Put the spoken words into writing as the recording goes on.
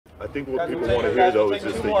I think what people want to hear, though, is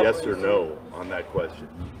just a yes or no on that question.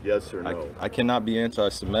 Yes or no. I cannot be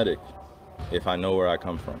anti-Semitic if I know where I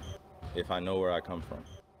come from. If I know where I come from.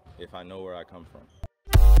 If I know where I come from.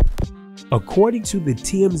 According to the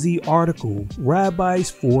TMZ article, rabbis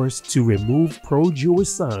forced to remove pro-Jewish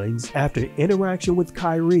signs after interaction with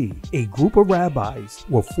Kyrie. A group of rabbis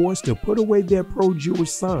were forced to put away their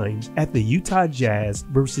pro-Jewish signs at the Utah Jazz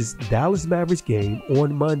versus Dallas Mavericks game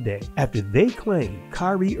on Monday after they claimed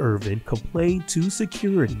Kyrie Irving complained to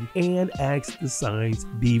security and asked the signs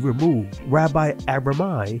be removed. Rabbi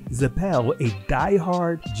Abraham Zappel, a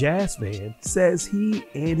diehard Jazz fan, says he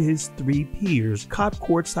and his three peers caught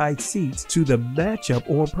courtside seats to the matchup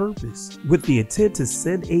on purpose, with the intent to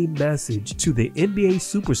send a message to the NBA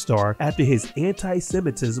superstar after his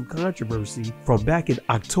anti-Semitism controversy from back in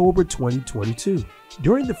October 2022.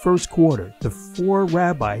 During the first quarter, the four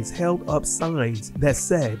rabbis held up signs that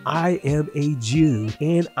said, "I am a Jew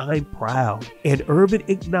and I'm proud," and Irving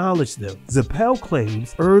acknowledged them. Zappel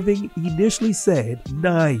claims Irving initially said,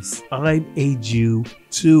 "Nice, I'm a Jew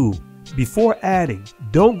too," before adding,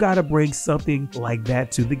 "Don't gotta bring something like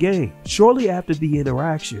that to the game." Shortly after the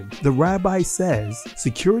interaction, the rabbi says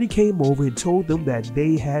security came over and told them that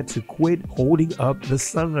they had to quit holding up the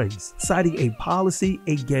signs, citing a policy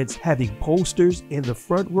against having posters in the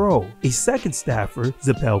front row. A second staffer,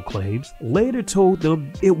 Zappel claims, later told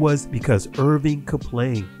them it was because Irving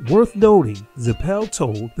complained. Worth noting, Zappel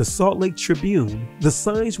told the Salt Lake Tribune the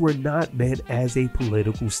signs were not meant as a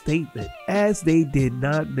political statement, as they did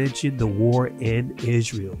not mention the war in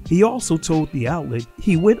Israel. He also told the outlet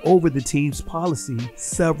he went over the team's policy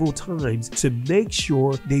several times to make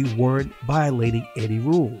sure they weren't violating any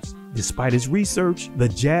rules. Despite his research, the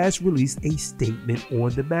Jazz released a statement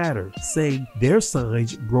on the matter, saying their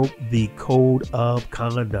signs broke the code of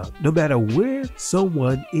conduct. No matter where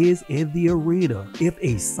someone is in the arena, if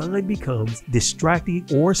a sign becomes distracting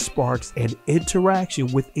or sparks an interaction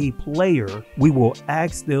with a player, we will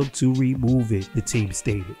ask them to remove it, the team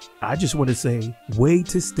stated. I just want to say, way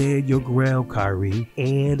to stand your ground, Kyrie,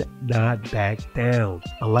 and not back down.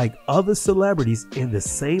 Unlike other celebrities in the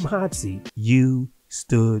same hot seat, you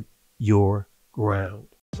stood your ground.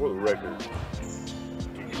 For the record,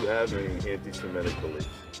 do you have any anti-Semitic beliefs?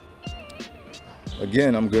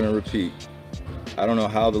 Again, I'm going to repeat. I don't know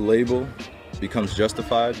how the label becomes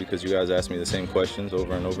justified because you guys ask me the same questions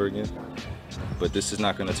over and over again. But this is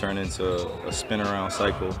not going to turn into a spin around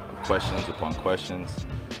cycle of questions upon questions.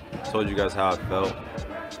 I told you guys how I felt.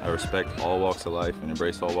 I respect all walks of life and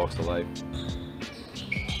embrace all walks of life.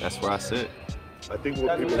 That's where I sit. I think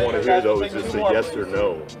what people want to hear, though, is just a yes or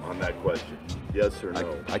no on that question. Yes or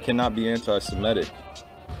no. I cannot be anti-Semitic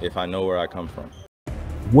if I know where I come from.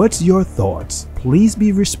 What's your thoughts? Please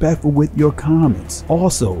be respectful with your comments.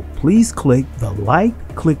 Also, please click the like,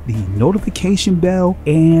 click the notification bell,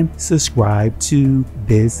 and subscribe to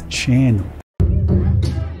this channel.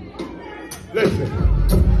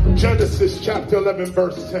 Listen, Genesis chapter 11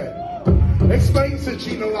 verse 10 explains the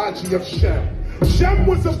genealogy of Shem. Shem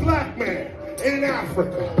was a black man in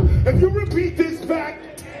Africa. If you repeat this back,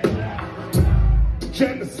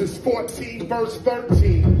 Genesis 14 verse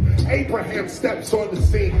 13, Abraham steps on the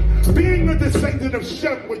scene. Being a descendant of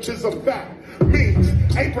Shem, which is a fact, means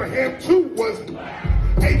Abraham too was black.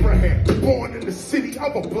 Abraham, born in the city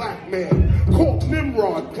of a black man, called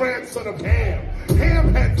Nimrod, grandson of Ham.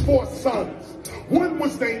 Ham had 4 sons. One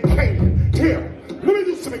was named Canaan. Here, let me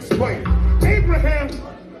do some explaining. Abraham,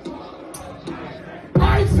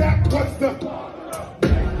 Isaac was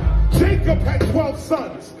Jacob had 12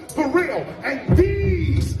 sons, for real, and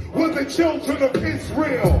these were the children of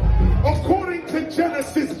Israel. According to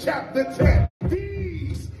Genesis chapter 10,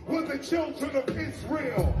 these were the children of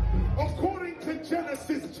Israel. According to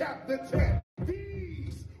Genesis chapter 10,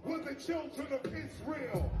 these were the children of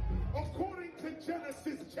Israel. According to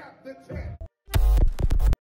Genesis chapter 10.